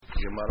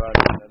Gemara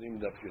Nedarim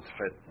Daf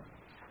Yudchet.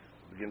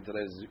 Begin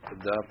today's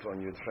daf on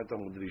Yudchet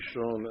Amud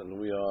Rishon, and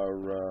we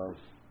are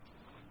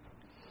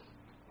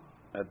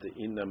at the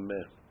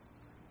Inameh,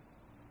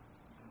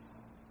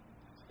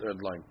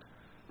 third line.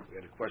 We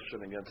had a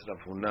question against Rav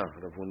Huna.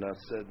 Rav Huna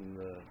said,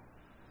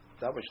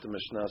 that which the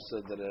Mishnah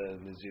said that a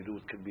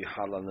Nazirut could be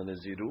halal and a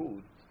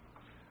Nazirut.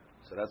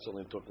 So that's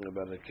only talking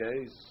about a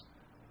case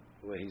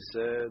where he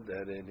said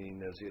that any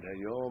Nazir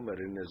Hayom or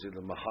any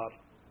Nazir Mahar.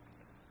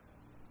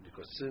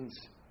 Because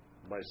since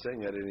by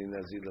saying any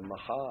Nazir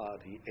Mahar,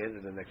 he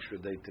added an extra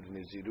day to the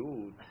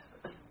Nazirut,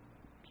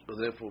 so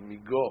therefore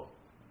Migo,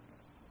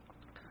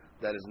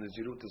 that is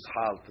Nazirut is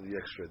hal for the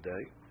extra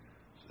day.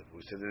 So if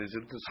we say the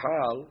Nazirut is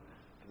hal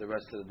for the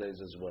rest of the days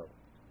as well.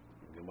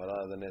 The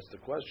Gemara then asked the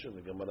question.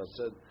 The Gemara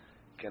said,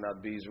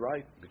 cannot be is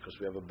right, because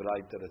we have a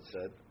bright that it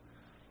said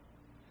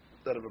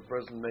that if a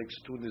person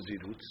makes two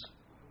Naziruts,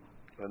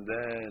 and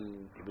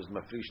then he was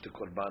mafrish to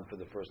Korban for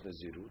the first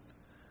Nazirut,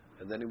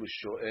 and then he was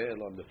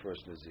sho'el on the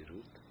first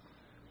Nazirut,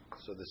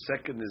 so the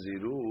second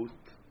Nazirut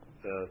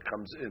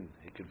comes in.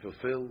 He can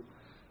fulfill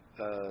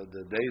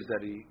the days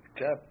that he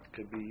kept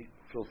could be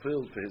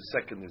fulfilled for his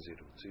second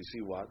Nazirut. So you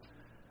see what?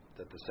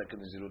 That the second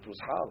Nazirut was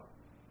hal.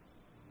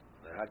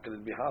 Now how can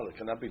it be hal? It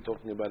cannot be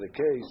talking about a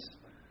case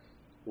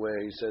where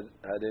he said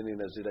Hadeni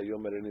Nazir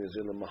Hayom Hadeni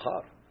Nazir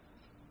Mahar,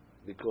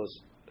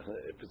 because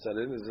if it's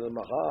Hadeni Nazir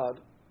Mahar,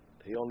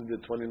 he only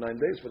did 29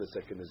 days for the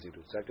second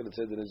Nazirut. So how can it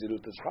say the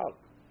Nazirut is hal?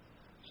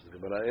 So the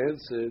Gemara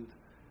answered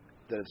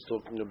that it's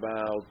talking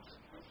about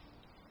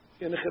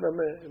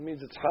it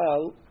means it's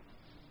hal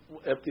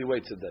after he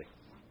waits a day.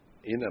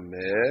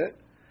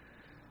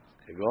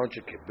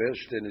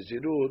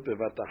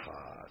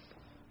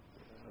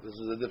 This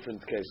is a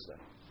different case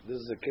now. This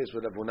is a case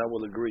where Rav Huna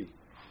will agree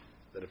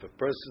that if a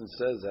person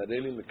says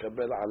Hareni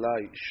mekabel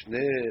alai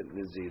shne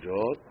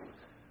nazirot,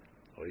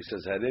 or he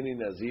says Hareni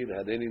nazir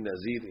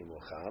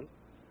imochal,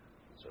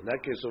 so in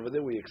that case over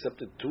there we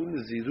accepted two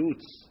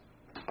naziruts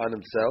on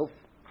himself,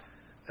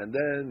 and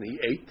then he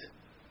ate,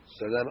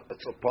 so then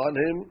it's upon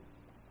him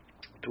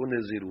two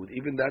nazirut.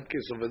 Even that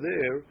case over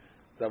there,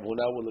 Rav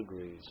Huna will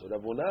agree. So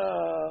Rav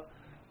Huna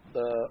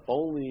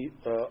only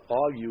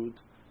argued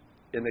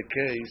in a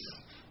case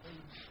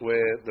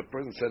where the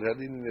person said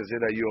Hadin Nazir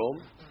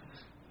Hayom,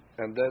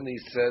 and then he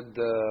said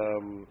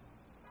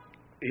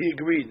he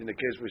agreed in the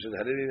case where he said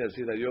Hadin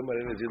Nazir Hayom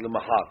Hadin Nazir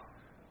Mahar.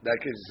 That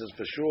case he says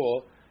for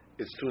sure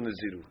it's two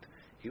nazirut.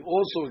 He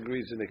also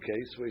agrees in a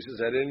case where he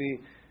says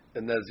Hadini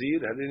Nazir,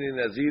 Hadini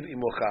Nazir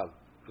Imochal,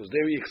 because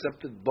there he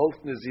accepted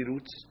both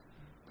naziruts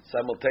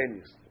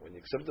simultaneously. When he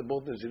accepted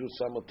both naziruts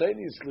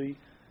simultaneously,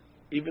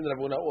 even Rav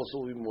Huna also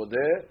will be more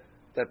there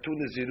that two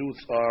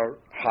naziruts are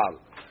hal.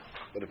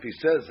 But if he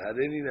says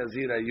Hadini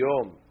Nazir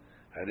Hayom,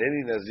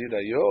 Hadini Nazir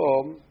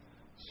Hayom,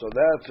 so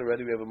that's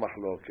already we have a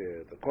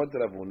mahloket. According to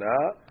Rav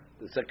Huna,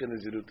 the second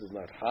nazirut is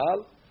not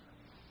hal,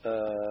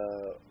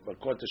 but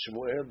according to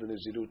Shmuel, the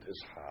nazirut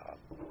is hal.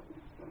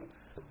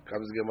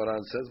 Comes the Gemara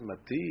and says,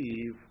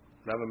 Mativ,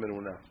 Rav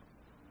Menuna.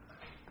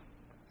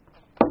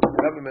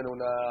 Rav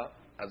Menuna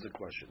has a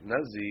question.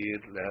 Nazir,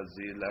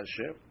 lehazir,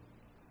 lahashem.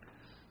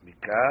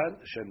 Mikan,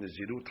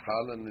 shenazirut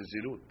hal and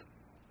nazirut.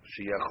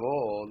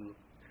 Sheyachol,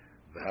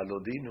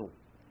 v'halodin hu.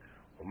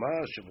 ומה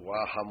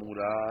שבועה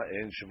חמורה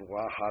אין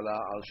שבועה חלה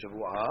על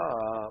שבועה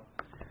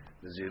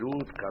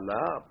נזירות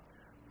קלה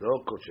לא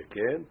כל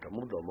שכן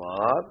תמוד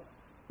לומר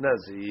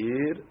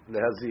נזיר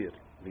להזיר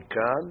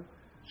מכאן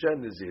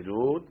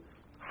שהנזירות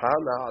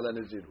חלה על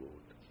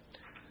הנזירות.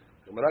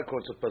 Gemara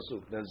quotes a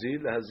pasuk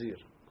נזיר להזיר,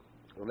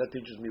 and that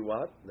teaches me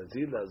what?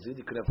 נזיר להזיר,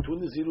 you can have two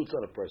naziruts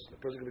on a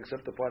person can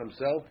accept upon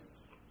himself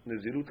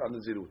nazirut on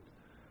nazirut.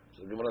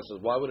 So the Gemara says,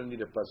 why would I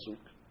need a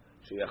pasuk?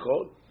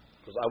 Sheyachol,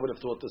 because I would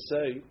have thought to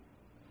say,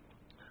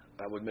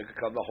 I would make a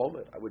kavla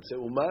homer. I would say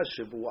Uma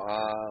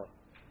Shivu'ah,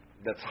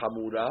 that's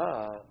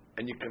Hamura,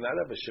 and you cannot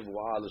have a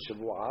Shivu'ah, the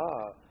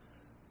Shivu'ah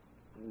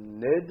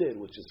Neder,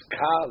 which is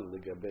Kal,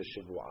 Legabe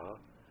Shivu'ah.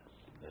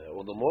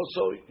 Or the more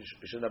so, you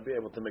should not be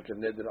able to make a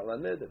Neder ala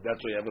Neder.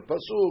 That's why you have a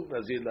Pasuk,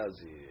 Nazir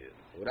Nazir.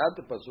 Without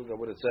the Pasuk, I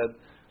would have said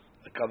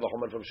a kavla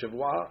homer from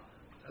Shivu'ah.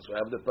 That's why I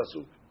have the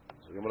Pasuk.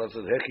 So Gemara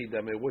says, Hechi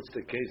Dame, what's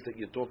the case that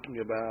you're talking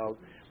about?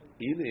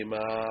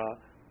 Inima.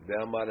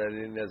 Ve'amar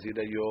Hadin Nazir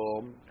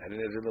Hayom, Hadin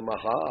Nazir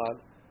Mahar,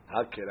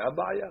 Hakera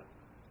Ba'ya.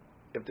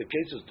 If the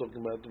case is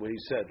talking about what he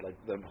said, like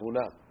the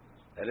Huna,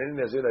 Hadin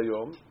Nazir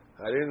Hayom,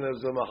 Hadin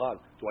Nazir Mahar,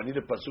 do I need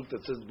a pasuk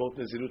that says both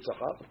Nazirut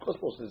Sahal? Of course,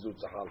 both Nazirut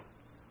Sahal.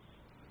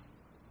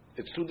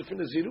 It's two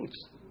different Naziruts.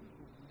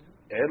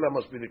 Ela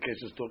must be the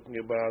case is talking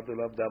about the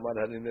Lav Damar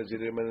Hadin Nazir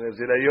Hayom and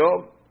Nazir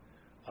Hayom.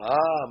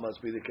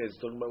 Must be the case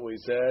talking about what he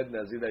said,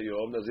 Nazir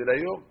Hayom, Nazir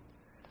Hayom.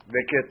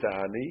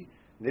 Veketani,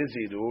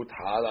 Nazirut,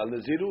 Hal al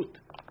Nazirut.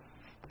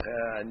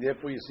 And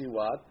therefore you see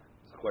what?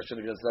 It's a question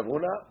against Rav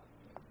Huna.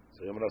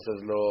 So Gemara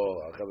says,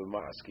 Lo, Achabim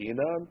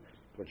Ma'askinan,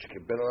 but she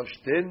can better have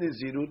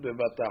Nazirut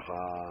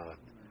bevatachat.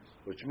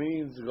 Which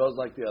means it goes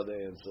like the other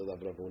answer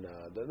of Rav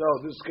Huna.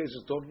 No, this case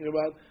is talking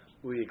about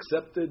we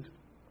accepted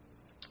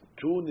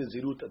two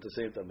Nazirut at the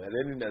same time.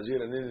 Hareni Nazir,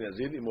 Hareni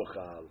Nazir,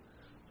 Imochal.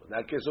 So In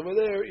that case over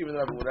there, even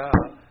Rav Huna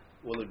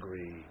will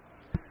agree.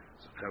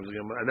 So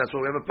and that's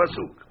why we have a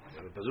pasuk. We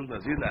have a pasuk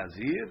Nazir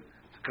Lazir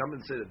to come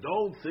and say that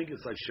don't think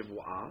it's like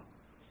Shivu'ah.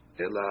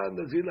 Ela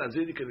Nazir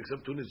Lazir, you can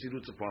accept 2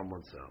 Naziruts upon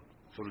oneself.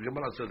 So the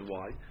Gemara said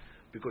why?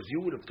 Because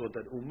you would have thought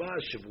that Umah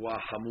Shivu'ah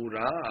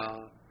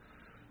Hamura.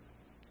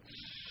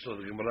 So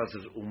the Gemara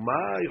says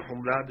Umay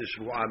Humra de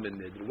Shivu'ah min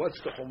Neder. What's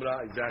the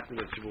Humra exactly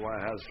that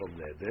Shivu'ah has from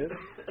Neder?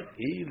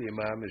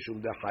 Ilima Mishum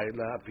de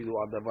Hayla Pilu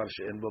Adavar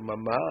She'en Bo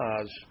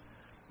Mamash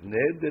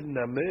Neder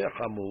Nameh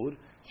Hamur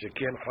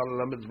Sheken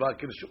Halal Mitzvah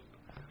Kirshu.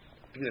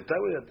 If you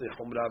tell me that the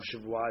Humra of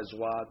Shivu'ah is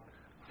what?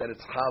 That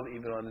it's Hal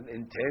even on an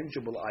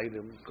intangible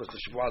item, because the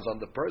Shivu'ah is on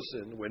the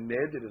person, when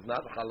Neder is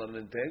not Hal on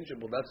an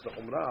intangible, that's the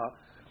Humra.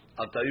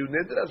 I'll tell you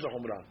Neder as a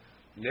Humra.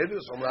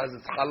 Neder's Humra is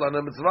it's Hal on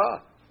a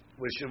Mitzvah,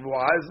 where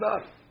Shivu'ah is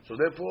not. So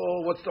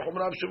therefore, what's the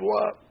Humra of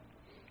Shivu'ah?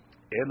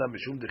 Ela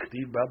Mishum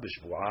Dechtiv Ba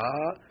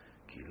B'Shivu'ah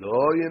Ki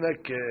Lo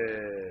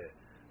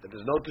Yenakeh. That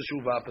there's no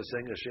teshuvah for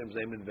saying Hashem's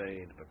name in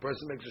vain. If a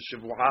person makes a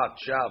Shivu'ah,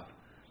 Shav,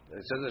 and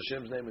it says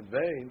Hashem's name in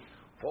vain,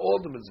 for all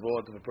the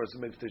mitzvot, if a person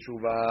makes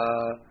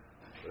teshuvah,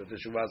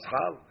 teshuvah is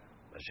chal.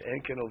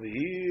 Mashenken over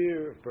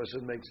here, if a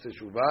person makes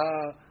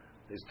teshuvah,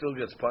 he still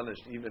gets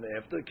punished even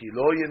after. Ki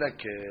lo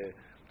yenakeh.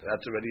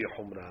 That's already a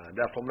chumrah. And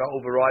that chumrah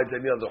overrides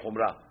any other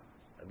chumrah.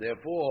 And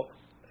therefore,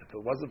 if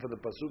it wasn't for the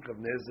pasuk of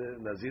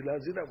Nazir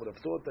Lazir, I would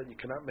have thought that you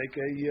cannot make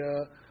a.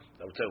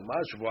 I would say,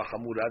 Shivu'ah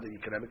Hamura, that you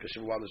cannot make a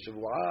Shivu'ah to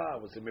Shivu'ah. I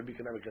would say, maybe you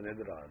cannot make a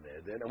Neder on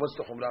there. Then, what's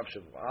the chumrah of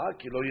Shivu'ah?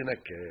 Ki lo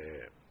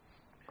yenakeh.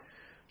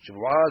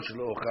 Shivu'ah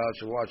shelo ochal,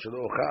 Shivu'ah shelo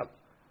ochal.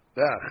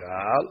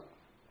 Ve'achal,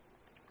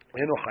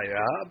 eno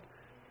chayav,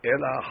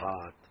 ela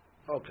achat.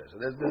 Okay, so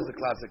this is the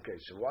classic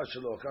case. Shivu'ah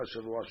shelo ochal,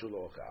 Shivu'ah shelo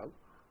ochal.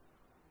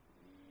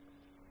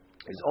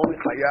 He's only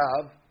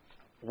chayav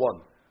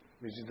one.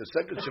 Means the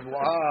second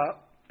Shivu'ah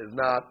is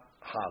not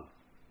hal.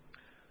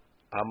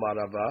 Amar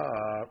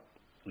Rava,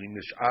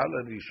 l'nish'al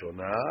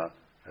rishona,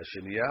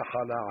 hasheniya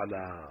chala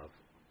alav.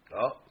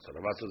 Oh, so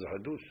Rava says a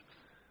hadush.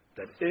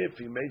 That if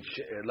he made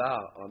she'elah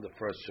on the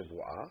first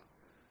Shivu'ah,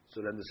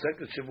 so then the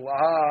second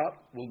Shivu'ah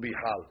will be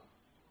hal.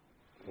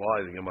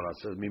 Why? The Gemara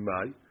says,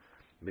 Mimai,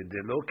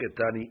 medelo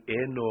ketani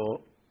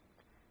eno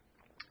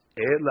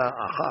ela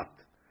achat,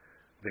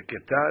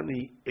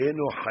 veketani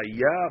eno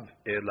hayav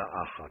ela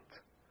achat.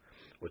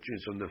 Which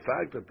means from the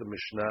fact that the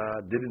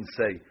Mishnah didn't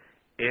say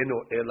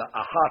eno ela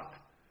achat,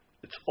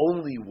 it's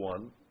only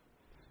one.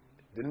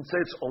 It didn't say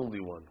it's only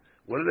one.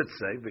 What did it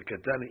say?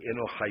 Veketani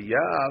eno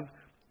hayav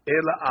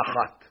ela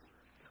achat.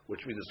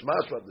 Which means it's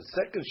mashma. The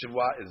second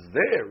Shivu'ah is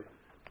there.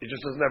 It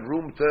just doesn't have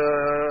room to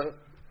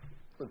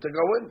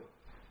go in.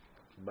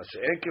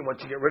 Mashenkin,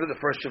 once you get rid of the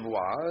first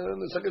Shivu'ah,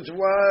 the second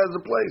Shivu'ah has a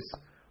place.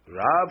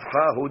 Rav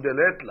chahu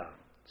deletla.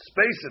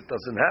 Space it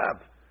doesn't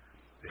have.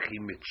 V'chi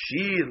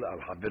mitchil al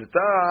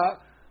habirta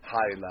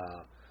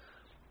hayla.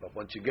 But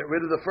once you get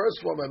rid of the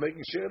first one by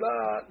making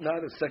she'elah, now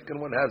the second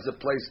one has a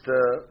place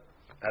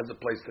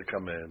to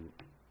come in.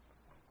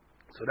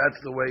 So that's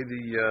the way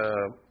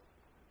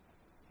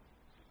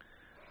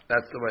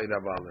that's the way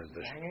Rav learns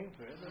this.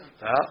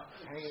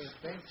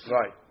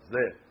 Right,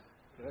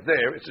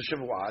 there. It's a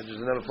Shivu'ah. There's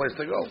another place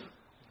to go.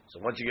 So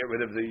once you get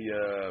rid of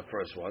the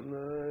first one,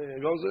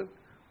 it goes in.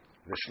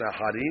 Mishnah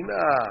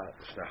Harina,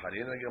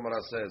 the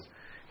Gemara says,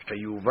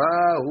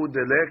 Kayuvahu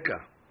deleka,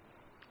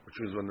 which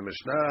was when the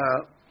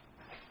Mishnah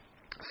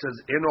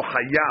says, Eno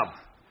hayav.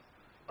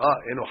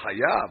 Eno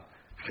hayav.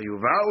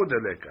 Kayuvahu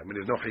deleka. I mean,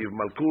 there's no hayav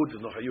malkut,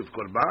 there's no hayav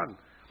korban.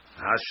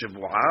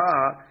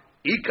 Ha-Shivu'ah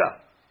ika.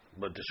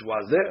 But the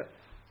Shivu'ah is there.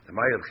 The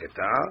Mayel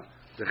Cheta,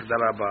 the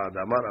Chedara the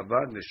Amar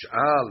Abba,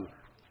 Nish'al,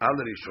 Al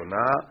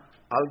Rishona,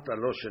 Al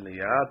Talo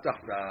Sheniya,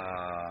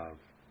 Tahtav.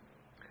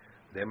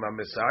 The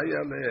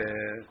Messiah,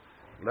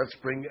 let's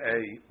bring a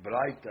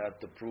Braita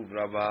to prove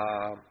Rava.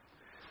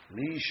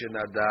 Ni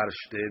Shenadar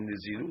Shte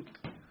Nizirut,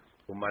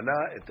 Umana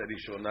et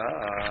Rishona,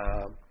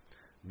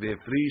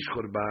 Vefrish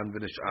Korban,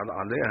 V'Nish'al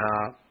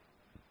Aleha,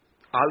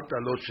 Al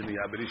Talo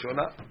Sheniya,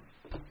 V'Rishona.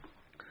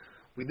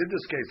 We did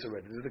this case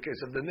already. This is the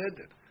case of the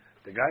Neder.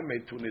 The guy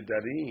made 2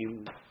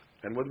 Nedarim,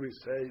 and what do we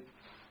say?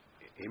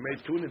 He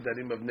made 2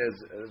 Nedarim of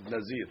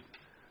Nazir.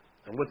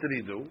 And what did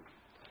he do?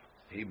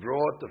 He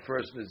brought the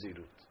first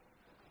Nazirut.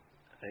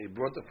 And he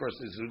brought the first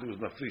Nazirut, it was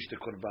Mafrish to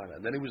Korban.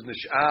 And then he was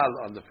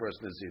Nish'al on the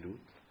first Nazirut.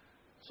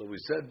 So we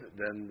said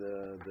then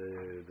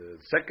the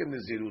second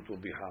Nazirut will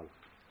be Hal.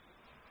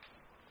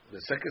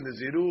 The second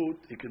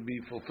Nazirut, he could be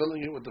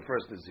fulfilling it with the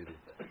first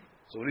Nazirut.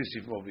 So what do you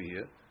see from over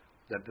here?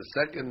 That the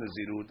second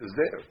Nazirut is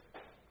there.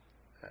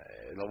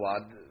 You know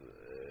what?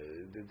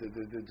 They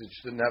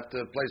didn't have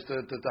the place to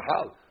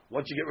hal.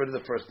 Once you get rid of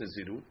the first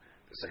Nazirut,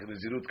 the second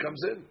Nazirut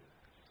comes in.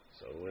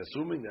 So we're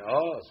assuming that,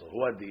 so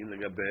who adin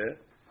legabe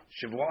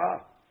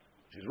Shivu'ah.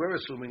 Because we're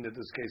assuming that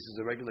this case is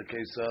a regular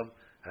case of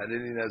had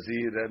any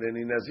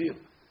Nazir.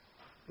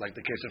 Like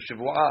the case of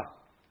Shivu'ah.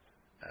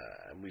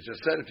 And we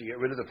just said if you get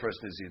rid of the first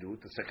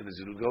Nazirut, the second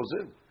Nazirut goes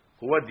in.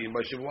 Who adin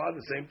by Shivu'ah,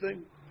 the same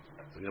thing.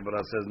 So the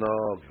Gemara says,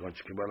 no, once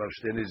you come out of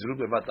Nazirut,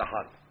 bevat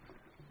achat.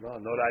 No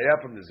raya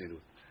from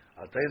Nazirut.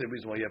 I'll tell you the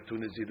reason why you have two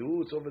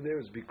Naziruts over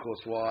there is because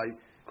why?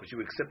 Because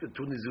you accepted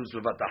two Naziruts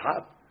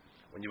b'vatahat.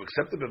 When you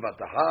accept it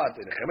b'vatahat,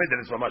 in Chemed,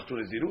 then it's mamash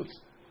two Naziruts.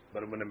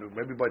 But when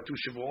maybe by two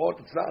Shavuot,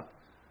 it's not.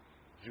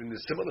 In the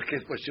similar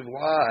case by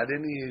Shavuot,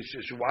 any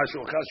Shavuot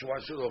Shochal,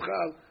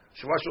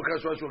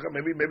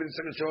 maybe the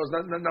second Shavuot is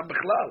not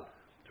Bechlal.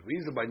 The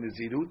reason by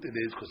Nazirut it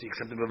is because he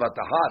accepted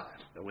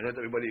b'vatahat. And when not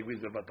everybody agrees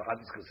b'vatahat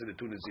is considered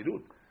two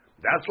Nazirut.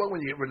 That's why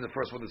when you get rid of the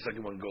first one, the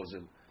second one goes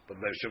in. But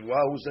by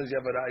Shavuot, who says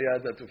you have a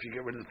ra'ayah that if you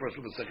get rid of the first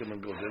one, the second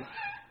one goes in?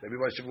 Maybe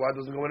by Shavuot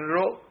doesn't go in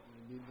at all.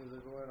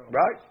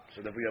 Right?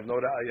 So then we have no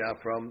ra'ayah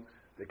from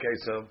the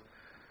case of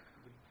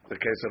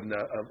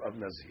Nazir.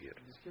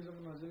 In this case of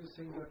Nazir,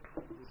 saying that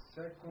the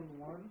second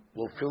one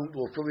will fill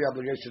the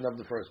obligation of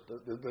the first.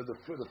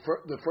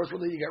 The first one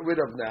that you get rid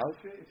of now.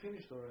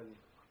 Finished already.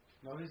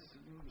 Now he's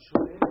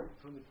showing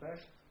from the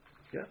past.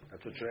 Yeah,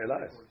 that's what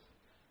She'ela is.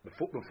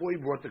 Before he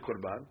brought the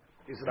Qurban,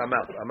 he said, I'm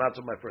out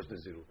of my first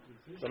Nazirut.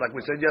 So like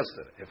we said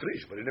yesterday,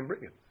 Hefrish, but he didn't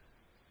bring it.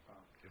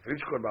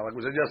 Hefrish Qurban, like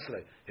we said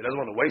yesterday. He doesn't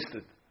want to waste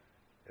it.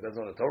 He doesn't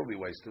want to totally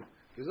waste it.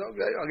 He says,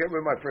 okay, I'll get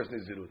rid of my first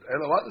Nazirut. And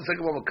the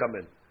second one will come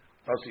in.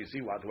 Oh, so you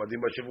see what? So you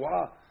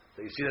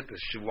see that the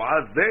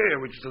Shavuah is there,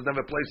 which doesn't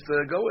have a place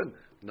to go in.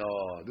 No,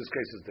 this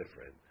case is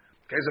different.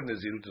 The case of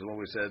Nazirut is when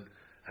we said,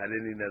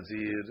 Halini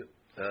Nazir,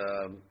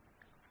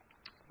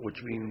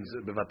 which means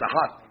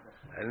B'vatahat.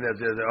 And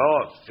Nazir,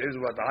 says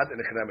B'vatahat and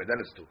Echramet, then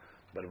it's two.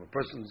 But if a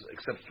person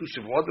accepts two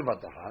Shavuot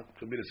B'vatahat,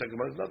 to be the second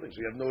one is nothing.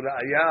 So you have no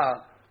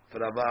Ra'ayah for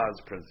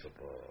Ravah's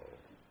principle.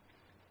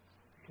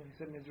 Can you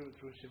say Nazir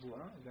through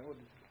Shavuah? Is that what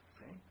it's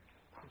saying?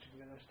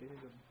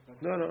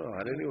 No.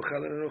 Hareni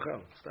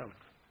uchal. Stam.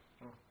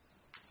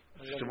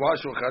 Shua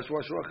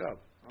shuachal.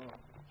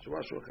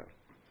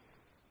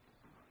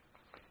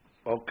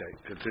 Okay,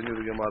 continue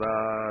the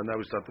Gemara. Now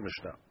we start the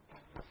Mishnah.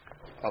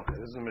 Okay,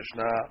 this is the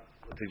Mishnah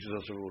that teaches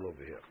us a rule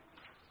over here.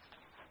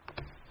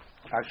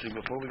 Actually,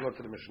 before we go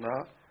to the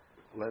Mishnah,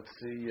 let's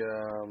see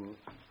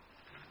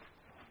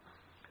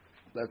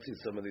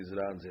some of these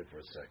rounds here for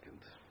a second.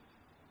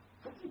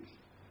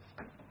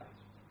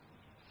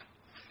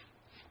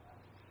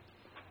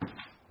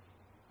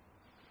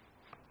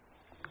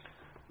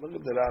 Look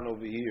at the Ran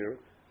over here.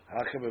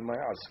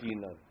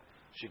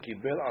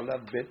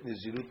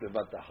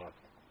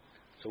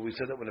 So we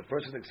said that when a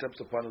person accepts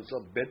upon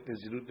himself bet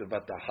nizirut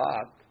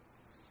bevatahat,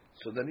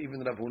 so then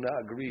even Rav Huna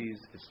agrees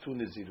it's two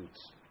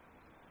niziruts.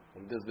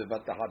 And there's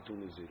bevatahat two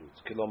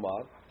niziruts.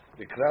 Kilomar,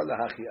 v'kra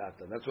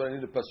lahachiata. That's why I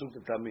need a pasuk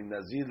to tell me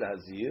nazir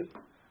lahazir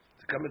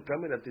to come and tell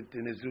me that the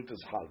nizirut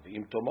is hal.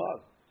 V'im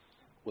tomar,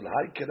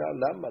 ulhai kira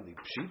lamali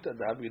pshita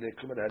dahabi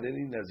lekumar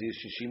haleni nazir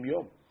shishim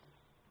yom.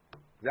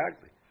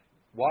 Exactly.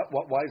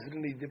 Why is it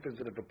any difference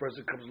that if a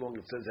person comes along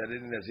and says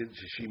Harini Nazir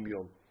Shishim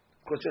Yom?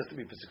 Of course, it has to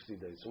be for 60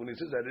 days. So when he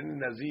says Harini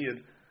Nazir,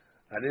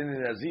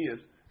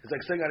 it's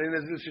like saying Harini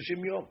Nazir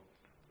Shishim Yom.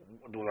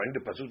 Do I need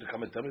the pasuk to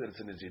come and tell me that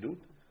it's a Nazirut?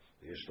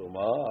 Yesh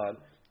Tomar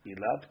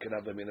Ilat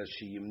Krav Amina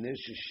Shiyimne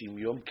Shishim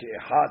Yom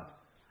Ke'ehad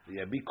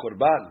Yabi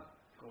Korban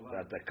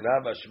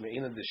V'atakra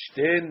V'ashme'ina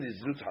Deshten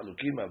Nazirut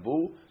Halukim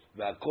Avu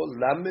V'akol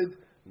Lamed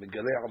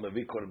Megalei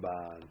Amavi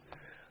Korban.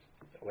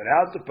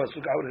 Without the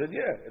pasuk, I would have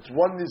said, it's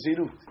one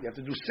nizirut. You have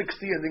to do 60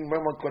 and then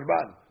bring one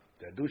korban.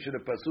 The hadush of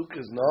the pasuk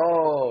is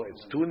no,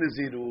 it's two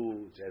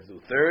nizirut. You have to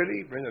do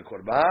 30, bring a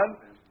korban,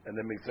 and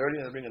then make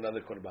 30 and then bring another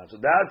korban. So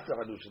that's the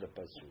hadush of the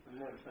pasuk.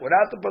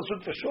 Without the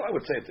pasuk, for sure, I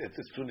would say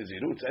it's two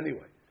niziruts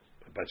anyway.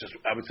 But just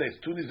I would say it's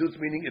two niziruts,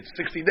 meaning it's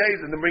 60 days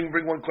and then bring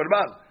one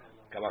korban.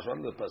 Kamashwan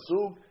the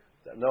pasuk,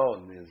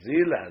 no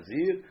nizir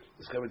lahazir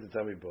is coming to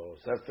tell me both.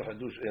 So that's the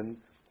hadush in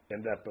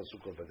that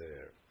pasuk over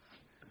there.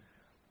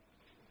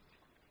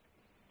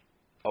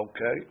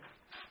 Okay.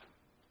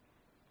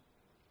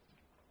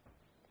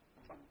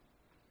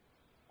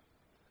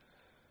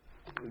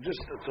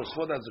 Just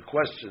Tosfot has a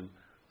question.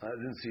 I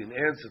didn't see an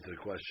answer to the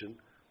question,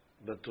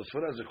 but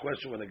Tosfot has a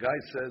question when a guy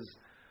says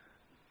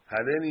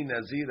Hareni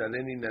Nazir.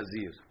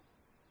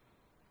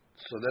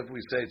 So that we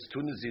say it's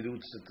two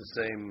Naziruts at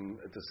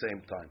the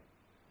same time,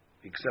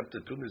 except the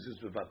two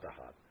Naziruts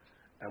b'vatahat.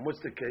 And what's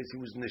the case? He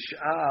was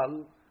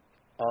nish'al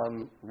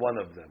on one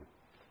of them.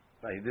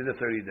 He did it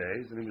 30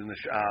 days, and he was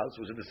nish'al,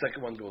 so the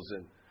second one goes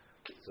in.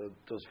 So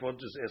Tosfot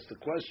just asked the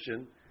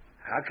question,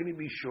 how can he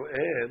be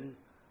sho'el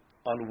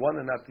on one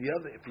and not the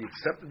other? If he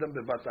accepted them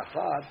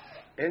b'vatachat,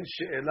 en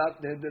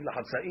she'elat neder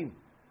l'chatza'im.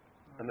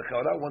 And the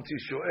chaura, once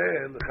he's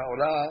sho'el, the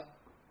chaura,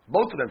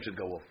 both of them should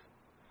go off.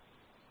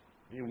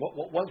 I mean,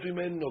 once we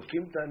made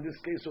nokimta in this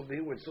case over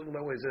here, we're talking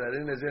about where he said,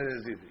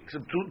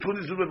 except two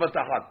nizirut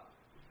b'vatachat.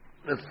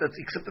 That's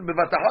accepted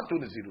b'vatachat, two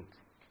nizirut.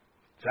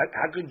 So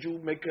how could you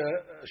make a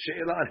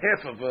she'ela on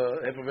half of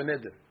a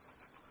neder?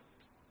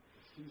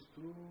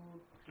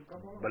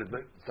 But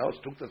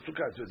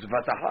it's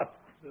vatahat.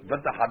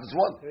 Vatahat is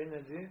one.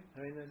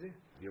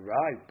 You're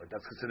right, but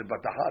that's considered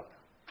vatahat.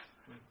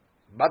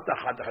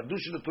 Vatahat, the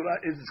hadush of the Torah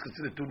is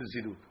considered two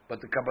nezirut, but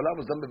the Kabbalah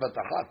was done by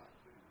vatahat.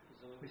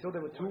 We saw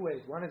there were two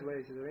ways. One is where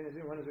he says,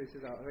 one is where he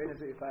says,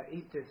 if I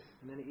eat this,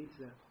 and then he eats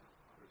that.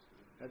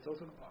 That's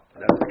also.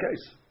 That's the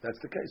case. That's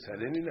the case.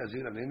 Harini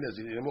Nazir, Harini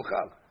Nazir,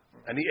 Yemuchal.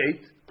 And he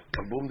ate,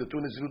 and boom, the two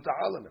Nazirut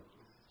Ta'al on him.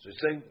 So he's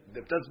saying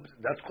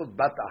that's called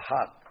Bat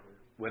Ahat,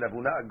 where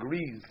Ravuna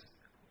agrees.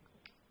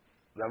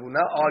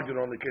 Ravuna argued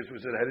on the case where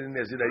he said Harini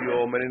Nazir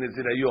Ayom, Harini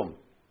Nazir Ayom.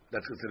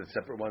 That's considered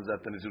separate ones that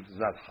the Nazirut is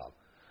not Chal.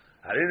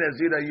 Harini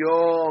Nazir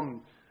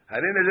Ayom,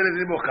 Harini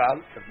Nazir Yemuchal,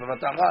 that's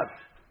Bat Ahat.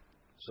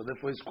 So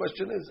therefore his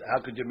question is,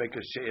 how could you make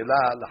a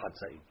She'elah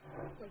L'Chatzai?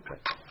 Okay.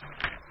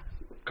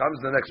 Comes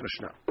the next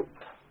Mishnah.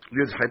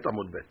 Yud Chet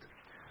Amud Bet.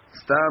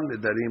 Stam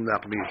Nedarim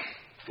La'achmir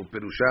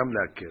U'Perusham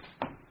La'akir.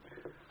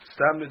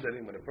 Stam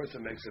Nedarim, when a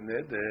person makes a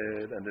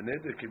neder, and the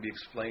neder can be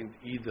explained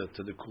either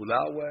to the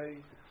Kula way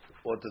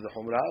or to the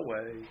Humra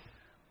way,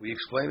 we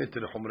explain it to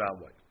the Humra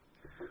way.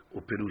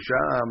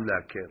 U'Perusham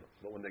La'akir.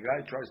 But when the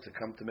guy tries to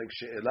come to make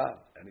She'elah,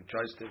 and he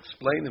tries to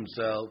explain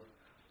himself,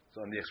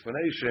 so in the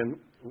explanation,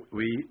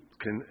 we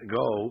can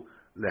go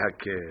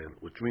La'akir,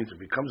 which means if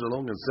he comes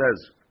along and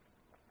says,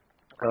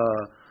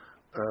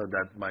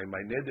 that my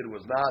neder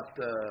was not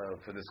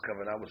for this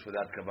kavanah, was for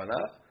that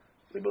kavanah,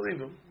 we believe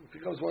him. If he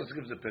comes once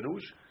and gives a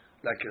perush,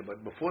 like,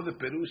 but before the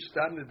perush,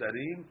 stam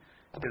nedarim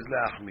is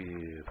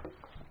leachmir.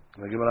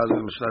 The Gemara is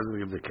going to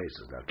give the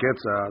cases. Now,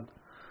 ketzad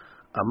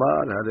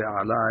amar hare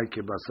alai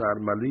kebasar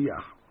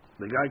maliyah.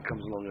 The guy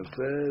comes along and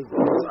says,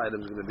 this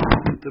item is going to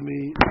be to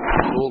me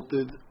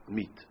salted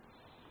meat.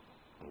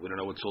 We don't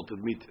know what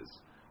salted meat is.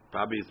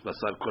 Probably it's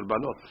basar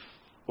korbanot.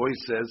 Or he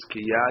says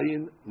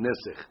kiyayin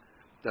nesech.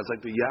 That's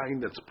like the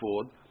yain that's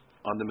poured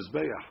on the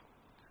mizbeach.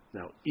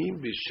 Now, im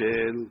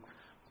bishel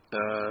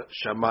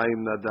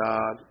shamayim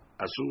nadar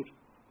asur,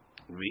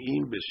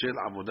 ve'im bishel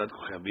avodat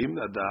kochavim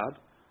nadar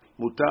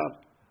mutar,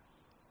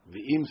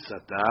 ve'im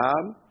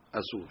satan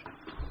asur.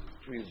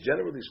 Which means,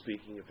 generally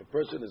speaking, if a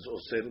person is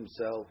osir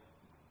himself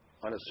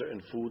on a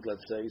certain food,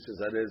 let's say, he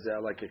says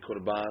harezeh like a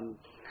korban,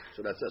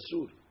 so that's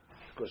asur,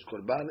 because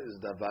korban is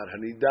davar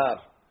hanidar,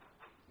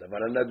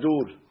 davar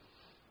hanadur,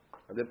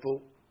 and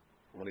therefore,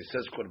 when he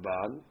says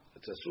korban,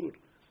 it's asur.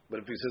 But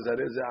if he says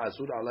harezeh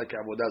asur like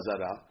avodah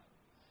zarah,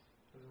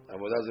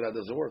 avodah zarah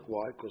doesn't work.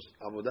 Why? Because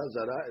avodah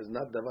zarah is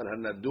not davar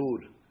hanadur.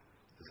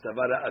 It's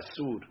davar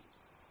asur.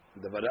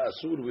 Davar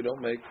asur we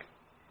don't make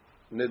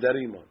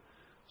nedarim on.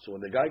 So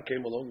when the guy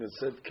came along and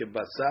said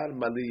kebasar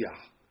maliyah,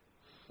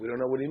 we don't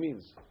know what he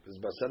means. Does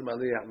basar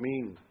maliyah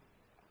mean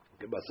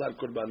kebasar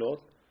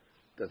korbanot?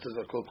 That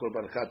says called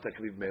korbancha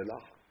takriv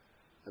melach.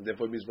 And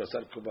therefore it means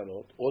basar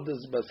korbanot. Or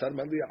does basar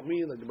maliyah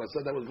mean like the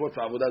basar that was bought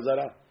for avodah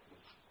zarah?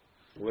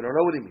 We don't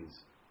know what he means.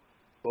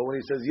 But when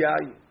he says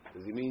yayin,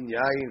 does he mean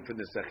yayin for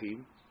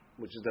nesachim,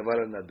 which is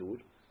davar nadur,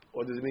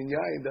 or does he mean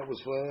yayin that was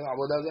for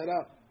avodah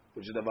zarah,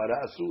 which is davar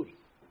asur?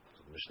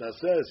 So the Mishnah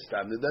says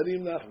stam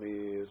nedarim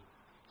lachmir.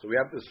 So we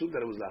have to assume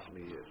that it was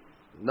lachmir.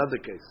 Another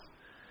case.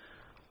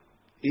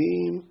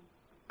 Im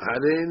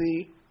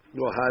hareni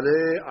lo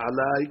hare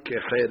alai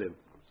kecherem.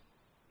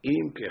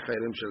 Im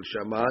kecherem shel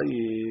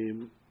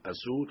shamayim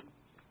asur,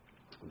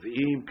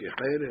 ve'im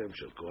kecherem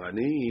shel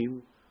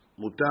kohanim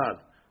mutar.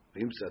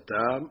 Im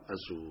satam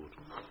asur.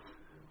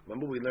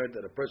 Remember we learned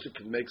that a person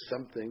can make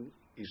something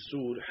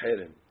isur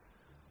herem.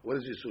 What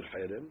is isur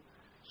herem?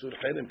 Isur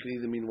herem can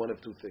either mean one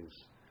of two things.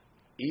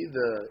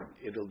 Either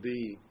it'll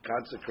be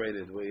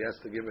consecrated where he has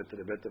to give it to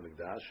the Bet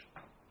HaMikdash,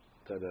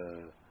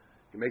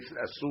 he makes it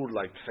asur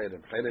like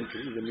herem. Herem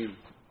can either mean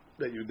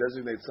that you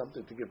designate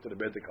something to give to the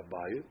Bet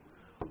HaKabayit,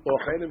 or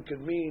herem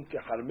can mean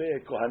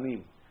keharmei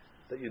kohanim,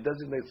 that you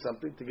designate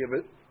something to give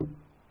it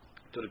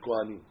to the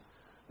kohanim.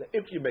 Now,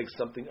 if you make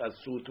something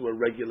asur to a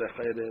regular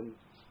herem,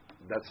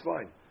 that's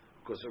fine.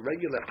 Because a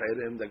regular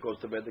herem that goes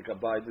to Bet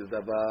HaKabayit is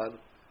davar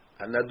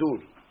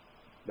hanadur.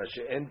 But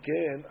she'en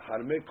ken,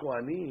 harmei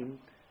kohanim,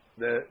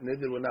 the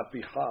neder will not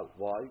be chal.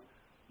 Why?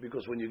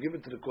 Because when you give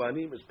it to the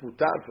kohanim, it's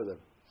putar for them.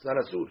 It's not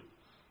asur.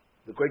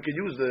 The kohen can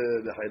use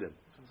the herem.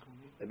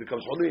 It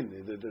becomes cholin.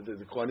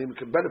 The kohanim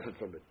can benefit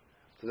from it.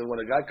 So then when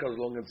a guy comes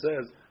along and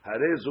says,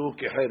 harezu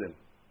keherem.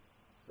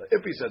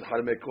 If he said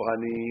harmei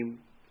kohanim,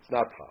 it's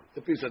not hal.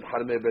 If he said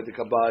harmei Bet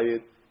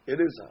HaKabayit,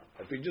 it is hal.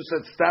 If he just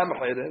said stam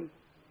herem,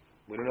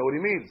 we don't know what he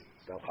means.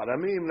 Stam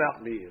haramim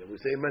lachmir. We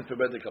say it meant for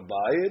Bet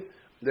HaKabayit,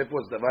 therefore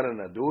it's davar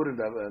nadur,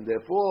 and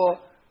therefore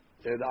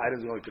the item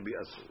is going to be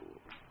asur.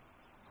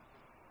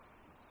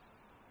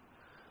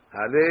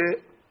 Hare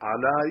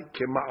alai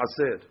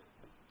kemaaser.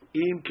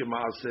 Im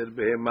kemaaser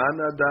behema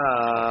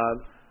nadar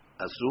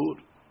asur.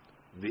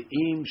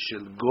 Ve'im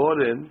shel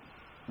goren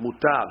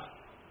mutar.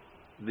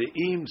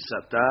 Ve'im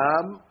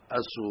satam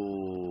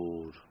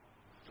asur.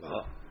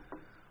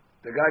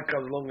 The guy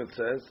comes along and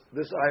says,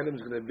 this item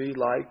is going to be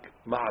like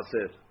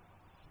ma'aser.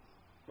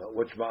 Well,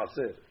 which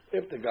ma'aser?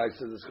 If the guy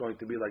says it's going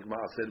to be like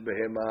ma'aser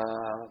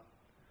behema,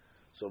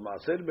 so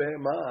ma'aser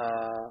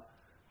behema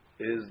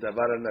is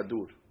davar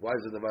nadur. Why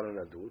is it davar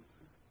nadur?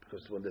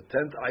 Because when the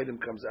 10th item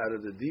comes out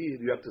of the deed,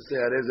 you have to say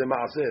harezeh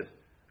ma'aser.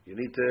 You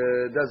need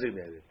to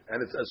designate it.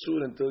 And it's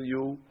asur until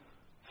you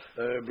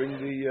bring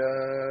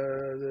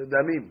the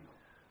damim.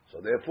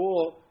 So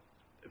therefore,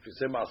 if you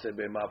say ma'aser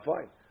behema,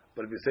 fine.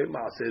 But if you say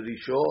Ma'aser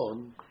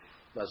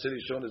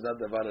Rishon is not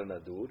Davar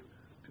Nadur,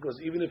 Because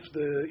even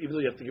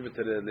though you have to give it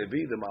to the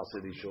Levi, the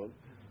Maaseh Rishon,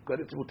 but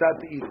it's mutar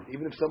to eat it.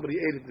 Even if somebody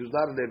ate it, who's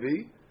not a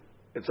Levi,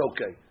 it's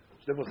okay.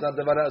 So therefore, it's not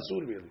Davar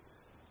Asur really.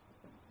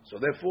 So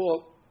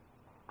therefore,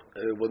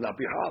 it will not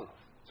be hal.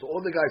 So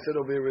all the guy said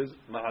over here is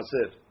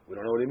Maaser. We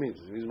don't know what he means.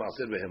 Does he mean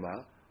Maaser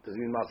Behema? Does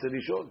he mean Maaser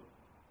Rishon?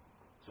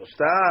 So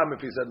Stam,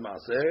 if he said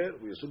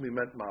Maaser, we assume he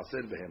meant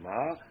Maaser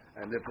Behema,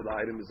 and therefore the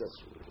item is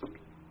Asur.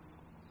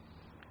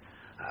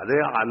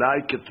 Hare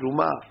alai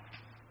ketruma.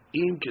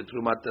 Im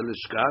ketrumat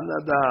alishka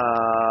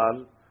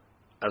nadar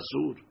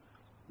Asur.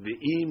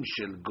 Ve'im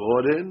shel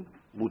goren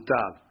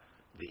mutar.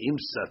 Ve'im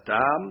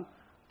satam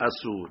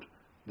Asur.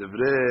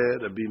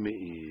 Devre Rabbi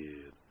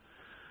Meir.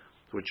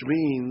 Which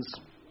means,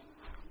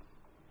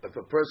 if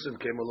a person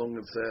came along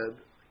and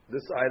said,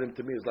 this item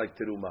to me is like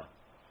teruma.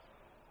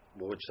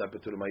 Well, which type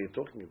of teruma are you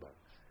talking about?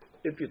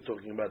 If you're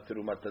talking about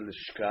terumat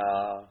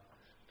al-ishka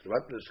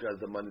is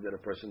the money that a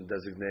person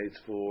designates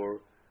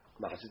for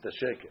machzit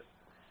shekel,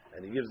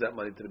 and he gives that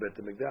money to the Beit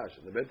HaMikdash.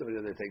 And the Beit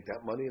HaMikdash, they take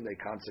that money and they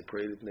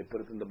consecrate it and they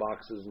put it in the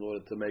boxes in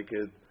order to make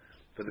it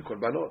for the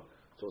korbanot.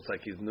 So it's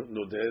like he's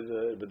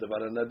noder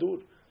b'davar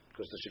nadur.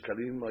 Because the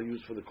shekalim are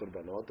used for the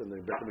korbanot, and the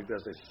Beit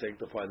HaMikdash, they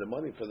sanctify the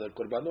money for the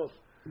korbanot.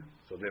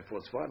 So therefore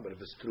it's fine. But if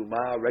it's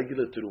teruma,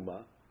 regular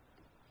teruma,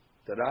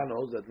 the Ra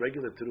knows that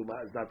regular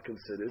teruma is not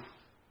considered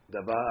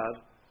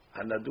davar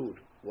hanadur.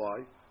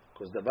 Why?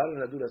 Because davar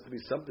hanadur has to be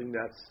something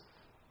that's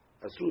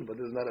asur, but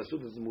it's not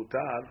asur, it's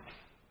mutar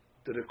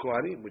to the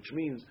kohanim, which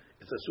means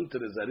it's asur to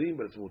the zarim,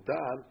 but it's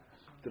mutar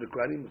to the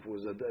kohanim. If it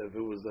was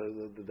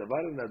the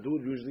davar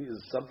hanadur, usually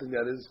is something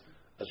that is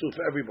asur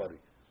for everybody.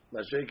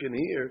 Now shaken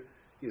here,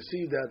 you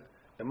see that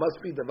it must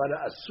be davar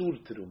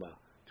asur teruma,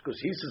 because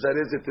he says that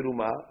is a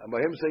teruma, and by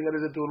him saying that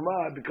is a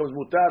teruma, it becomes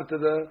mutar to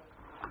the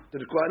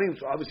kohanim.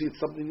 So obviously it's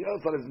something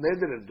else that his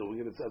neder is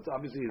doing it. It's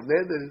obviously his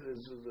neder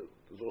is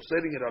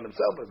setting it on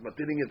himself, it's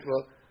matining it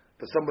for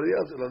somebody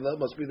else. And that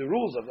must be the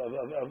rules of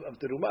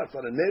teruma. It's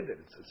not a neder.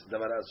 It's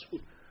davar asur.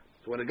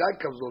 So when a guy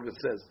comes along and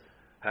says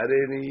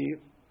hareni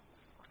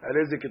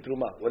hareze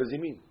ketruma, what does he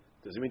mean?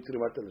 Does he mean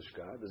terumat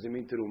al-ishka? Does he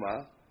mean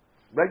teruma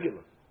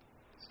regular?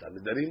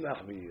 Nedarim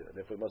Ahmir.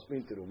 Therefore, it must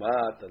mean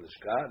terumat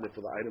al-ishka.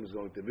 Therefore, the item is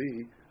going to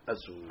be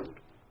asur.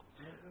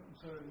 I'm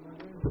sorry,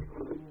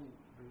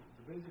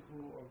 the basic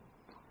rule of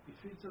if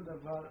it's a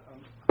davar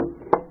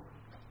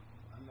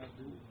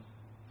nadur,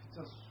 if it's a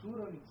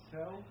surah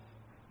itself,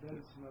 then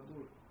it's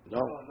nadur.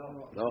 No.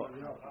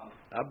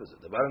 Opposite.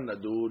 Davar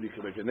nadur, you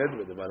can make a neder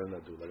with davar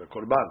nadur, like a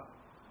korban.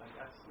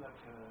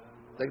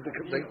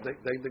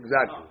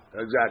 Exactly.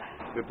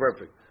 Be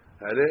perfect.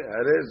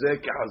 Hare ze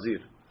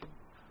kehazir.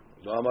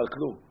 No amal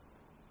klum.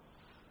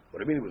 What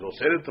do you mean? He was all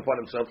said it upon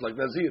himself like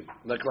Nazir,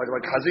 like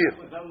Hazir.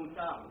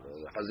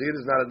 Hazir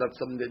is not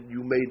something that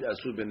you made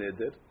asur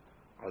b'neder.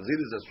 Hazir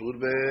is asur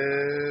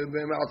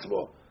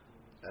b'ma'atzmo.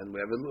 And we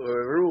have a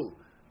rule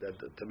that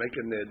to make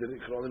a neder, you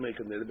can only make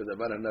a neder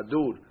b'davar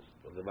nadur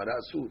or davar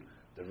asur.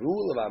 The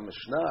rule of our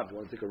Mishnah, if you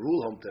want to take a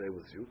rule home today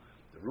with you,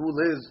 the rule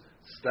is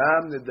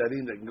stam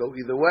nedarim that can go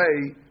either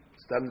way.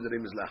 Stam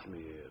nedarim is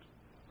lachmir.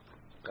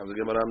 Comes the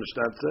Gemara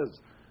Mishnah says,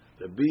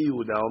 Rabbi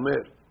Yehuda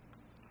Omer.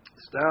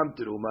 Stam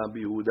teruma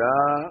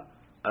bihuda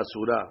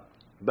asura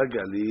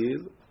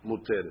bagalil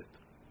muteret.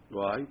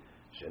 Why?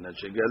 She'en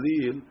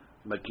shegalil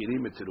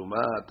makirim et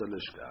terumat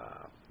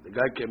al-ishka. The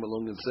guy came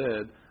along and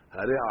said,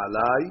 "Hare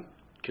alai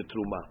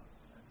ketruma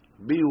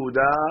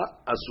bihuda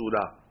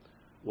asura."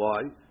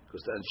 Why?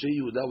 Because the Anshe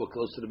Yehuda were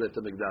close to the Beit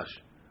HaMikdash.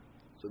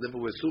 So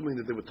therefore, we're assuming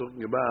that they were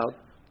talking about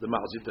the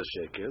ma'azit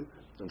shekel.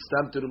 And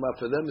stam teruma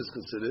for them is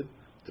considered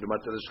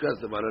terumat al-ishka,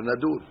 davar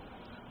nadur.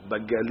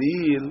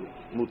 Bagalil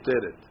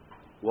muteret.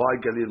 Why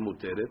Galil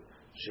muteret?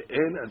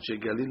 She'en anshe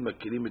Galil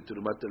makirim et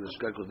terumat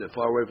al-ishka because they're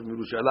far away from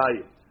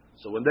Yerushalayim.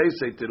 So when they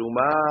say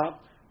teruma,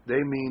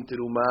 they mean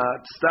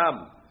terumat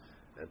stam.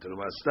 And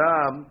terumat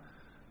stam,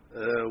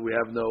 we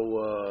have no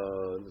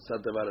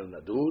davar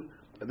nadur,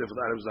 and therefore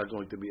the item is not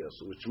going to be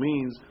asur. Which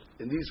means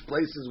in these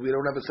places we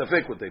don't have a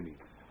safek what they mean.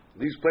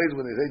 In these places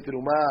when they say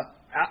teruma,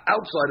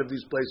 outside of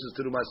these places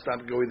terumat stam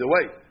can go either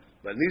way.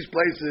 But in these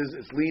places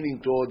it's leaning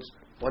towards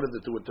one of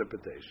the two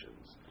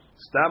interpretations.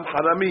 Stam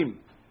haramim.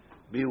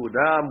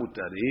 ביהודה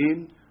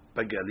מותרים,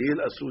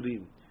 בגליל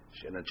אסורים.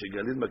 שאין אנשי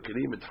גליל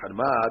מכירים את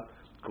חרמת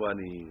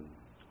כהנים.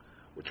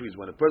 Which means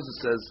when a person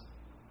says,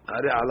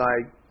 הרי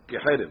עלי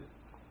כחרם,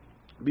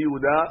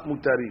 ביהודה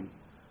מותרים.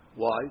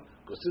 Why?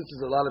 Because since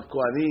there's a lot of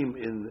Kohanim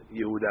in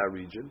Yehuda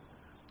region,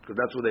 because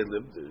that's where they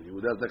lived,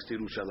 Yehuda is next to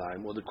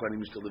Yerushalayim, or the Kohanim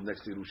used to live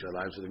next to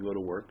Yerushalayim, so they can go to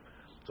work.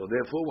 So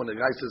therefore, when the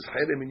guy says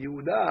Harem in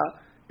Yehuda,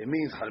 it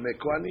means Harmei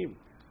Kohanim.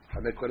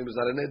 Harmei Kohanim is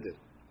not a neder.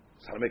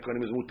 Harmei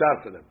Kohanim is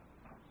mutar for them.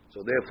 So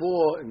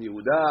therefore, in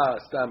Yehuda,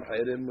 Stam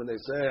Harem, when they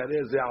say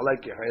Harem, Ze'alai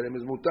Harem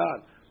is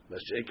mutar. But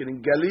shaken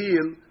in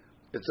Galil,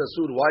 it's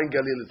asur. Why in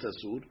Galil it's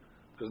asur?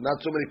 Because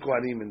not so many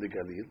Kohanim in the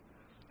Galil.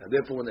 And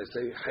therefore, when they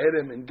say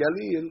Harem in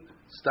Galil,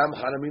 Stam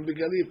Haramim be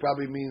Galil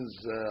probably means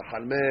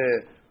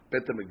Harmei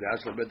Bet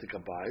HaMikdash or Bet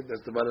HaKapayim.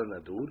 That's the Vara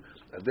Nadur.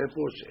 And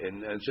therefore,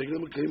 and Shekel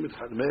Mekim it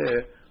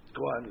Harmei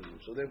Kohanim.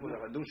 So therefore, the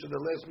Hadush of the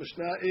last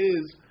Mishnah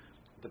is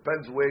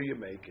Depends where you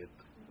make it.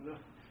 No,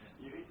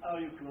 are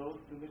you close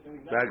to the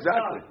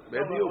Exactly.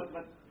 Where do you?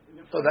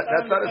 So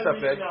that's not a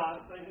safek.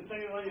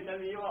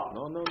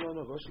 No.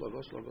 Go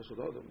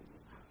slow.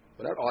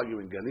 We're not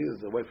arguing. Galil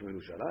is away from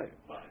Yerushalayim.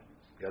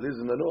 Galil is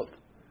in the north,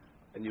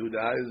 and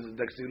Yehuda is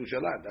next to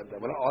Yerushalayim.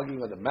 We're not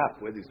arguing on the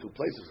map where these two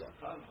places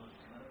are.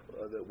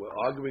 We're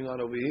arguing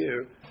on over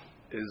here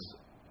is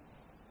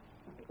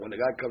when the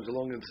guy comes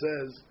along and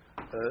says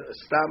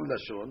stam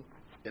lashon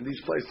in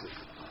these places.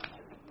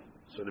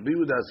 So the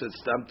Yehuda said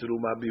stam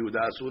teruma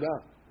Yehuda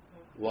asura.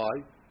 Why?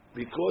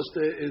 Because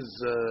there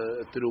is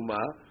teruma.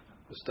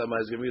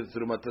 Stama is giving the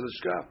teruma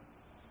telishka.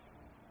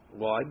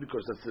 Why?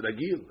 Because that's the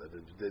ragil.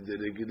 The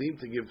regilim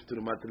to give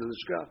teruma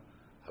telishka.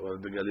 However,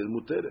 the galil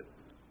muteret.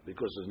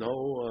 Because there's no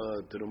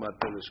teruma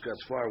telishka.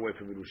 It's far away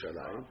from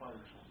Yerushalayim,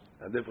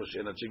 and therefore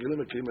she'ena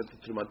chigilim ekrim et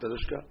teruma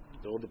telishka.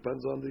 It all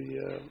depends on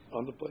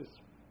the place.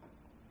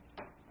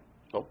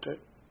 Okay.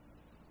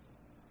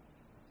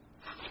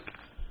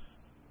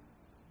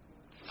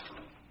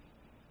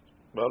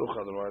 Baruch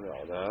Adonai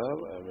Adam.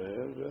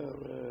 Amen.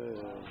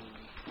 Amen.